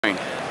Welcome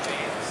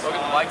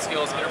to Bike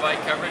Skills Interbike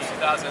Coverage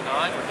 2009.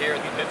 We're here at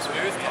the MIPS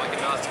booth talking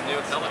about some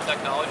new helmet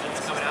technology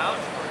that's coming out.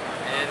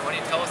 And why don't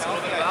you tell us a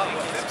little bit about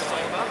what MIPS is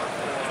all about?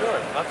 Sure,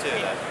 love to do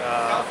that.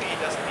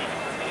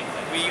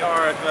 We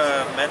are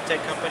a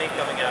medtech company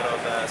coming out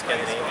of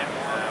Scandinavia,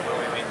 where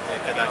we've been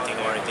conducting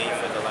R&D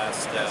for the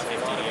last 15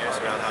 years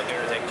around how to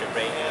protect your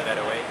brain in a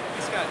better way.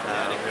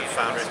 We're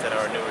founders that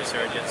are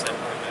neurosurgeons and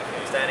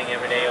standing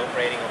every day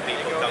operating on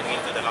people coming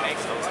into the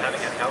hospitals, having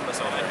helmets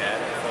on their head,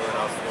 falling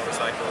off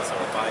motorcycles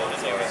or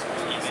bikes or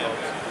skis,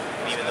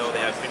 even though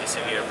they have pretty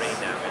severe brain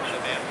damage.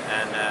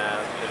 And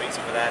the reason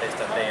for that is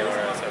that they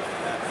are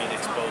being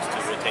exposed to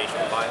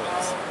rotational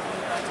violence.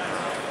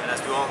 And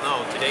as we all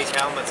know, today's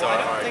helmets are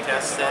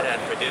tested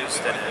and produced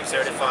and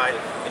certified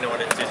in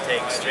order to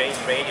take straight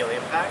radial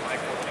impact,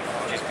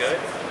 which is good.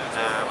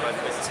 But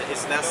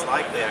it's less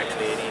likely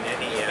actually in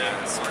any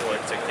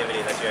sports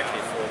activity that you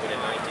actually fall with a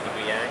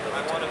 90-degree angle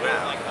into the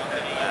ground.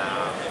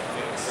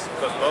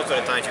 Because most of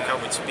the times you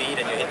come with speed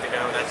and you hit the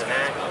ground at an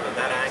angle, and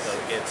that angle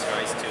gives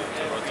rise to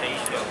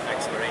rotational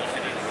acceleration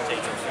and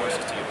rotational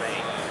forces to your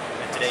brain.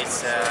 And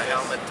today's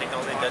helmet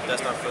technology that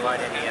does not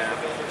provide any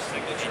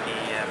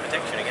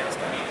protection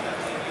against that.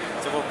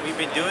 So what we've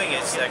been doing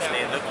is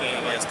actually looking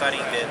and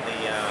studying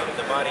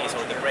the body's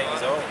or the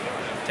brain's own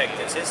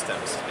protective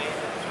systems.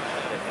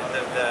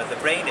 The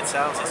brain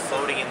itself is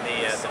floating in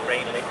the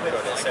brain liquid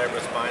or the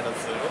cerebrospinal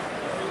fluid,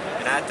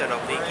 and at an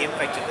oblique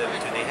impact to the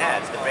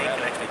head, the brain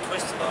can actually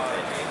twist a little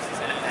bit,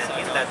 and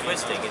in that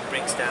twisting it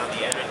brings down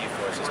the energy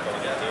forces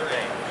going into your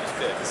brain, which is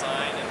good.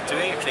 So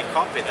we actually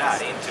copy that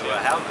into a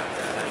helmet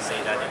and say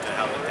that into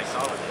helmet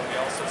technology.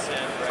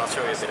 I'll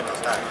show you a bit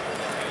about that.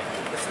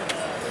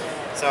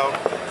 So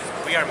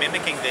we are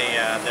mimicking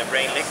the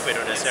brain liquid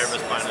or the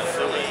cerebrospinal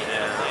fluid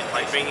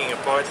by bringing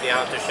apart the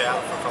outer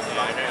shell from the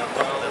liner. On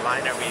top of the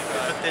liner we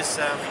put this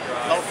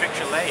low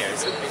friction layer.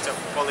 It's a piece of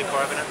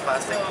polycarbonate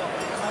plastic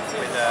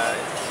with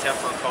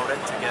Teflon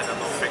coated to get a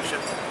low friction.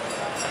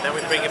 And then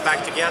we bring it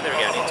back together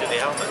again into the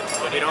helmet.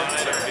 But we don't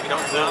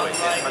glue it,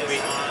 but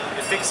we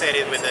fixate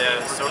it with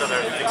a sort of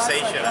a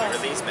fixation and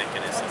release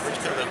mechanism, which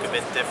can look a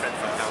bit different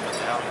from helmet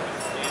to helmet.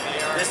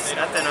 This,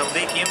 at an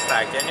oblique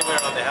impact anywhere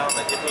on the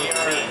helmet, it will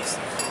freeze,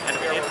 and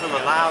it will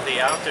allow the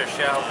outer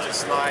shell to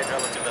slide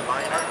relative to the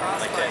liner,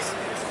 like this.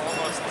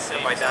 And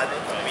by that,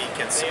 we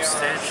can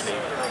substantially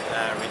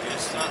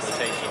reduce the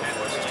rotational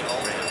forces to the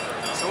brain.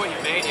 So what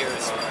you've made here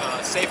is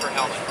a safer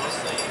helmet.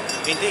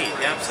 Indeed,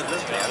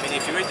 absolutely. I mean,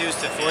 if you reduce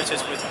the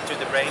forces to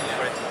the brain,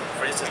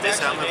 for instance, this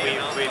helmet,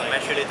 we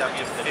measured it up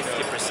to 50%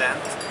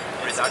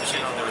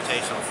 reduction of the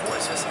rotational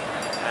forces.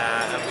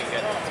 And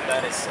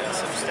that is a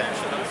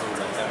substantial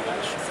improvement,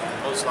 which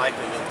most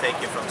likely will take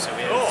you from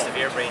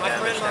severe brain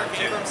damage down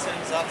to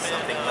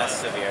something less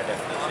severe,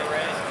 definitely.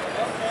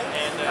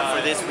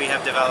 For this we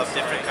have developed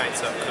different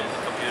kinds of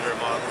computer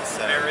models.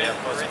 We have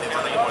possibly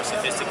one of the more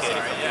sophisticated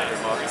computer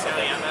models of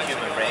the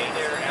human brain,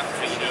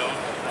 3D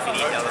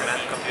finite element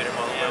computer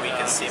model, where we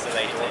can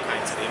simulate all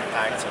kinds of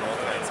impacts on all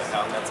kinds of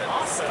helmets and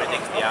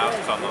predict the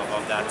outcome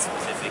of that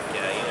specific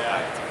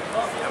impact.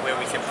 And where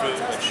we can prove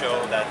and show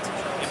that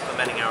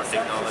implementing our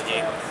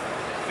technology,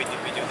 we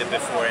do the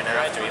before and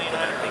after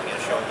implementing and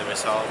show the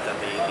result and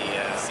the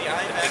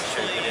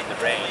picture within the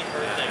brain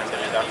and the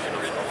reduction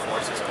of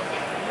forces.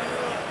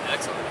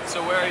 Excellent.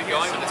 So where are you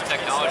going with this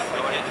technology?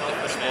 Going into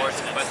different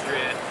sports,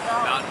 equestrian,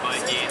 mountain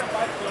biking?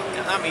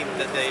 I mean,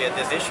 the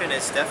vision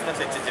is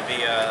definitely to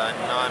be a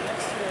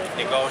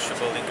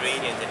non-negotiable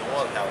ingredient in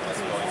all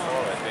helmets going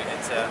forward.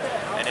 It's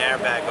an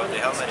airbag of the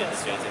helmet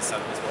industry. It's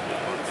something what we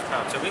want to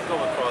become. So we go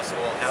across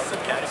all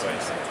helmet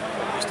categories.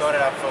 We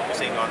started out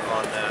focusing on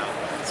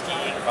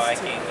skiing,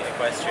 biking,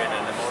 equestrian,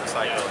 and the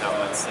motorcycle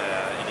helmets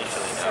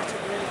initially now.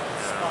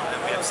 And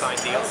we have signed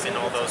deals in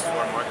all those 4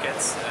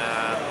 markets.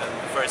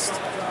 The first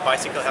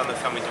bicycle helmet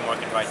coming to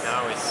market right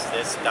now is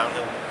this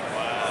downhill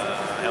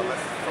helmet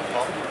from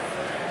Paul.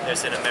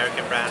 There's an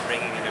American brand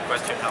bringing an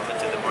equestrian helmet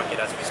to the market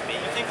as we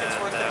speak, and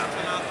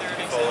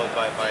followed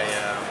by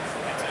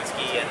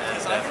ski and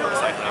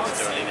motorcycle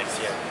helmets early next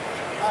year.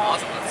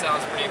 Awesome, that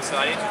sounds pretty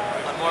exciting.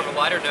 On more of a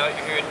lighter note,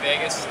 you're here in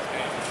Vegas,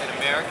 in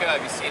America.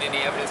 Have you seen any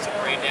evidence of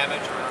brain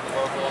damage around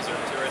locals or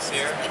tourists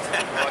here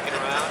walking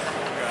around?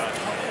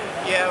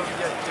 Yeah,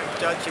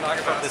 judging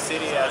from the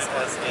city as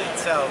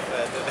itself,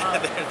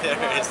 there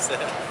is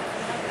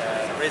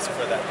risk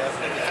for that,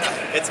 definitely.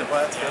 It's a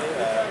wild city,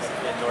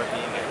 we enjoy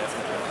being here,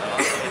 definitely.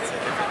 It's a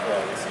different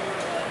world.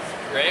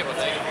 Great, well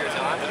thank you for your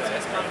time.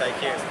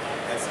 Thank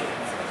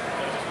you.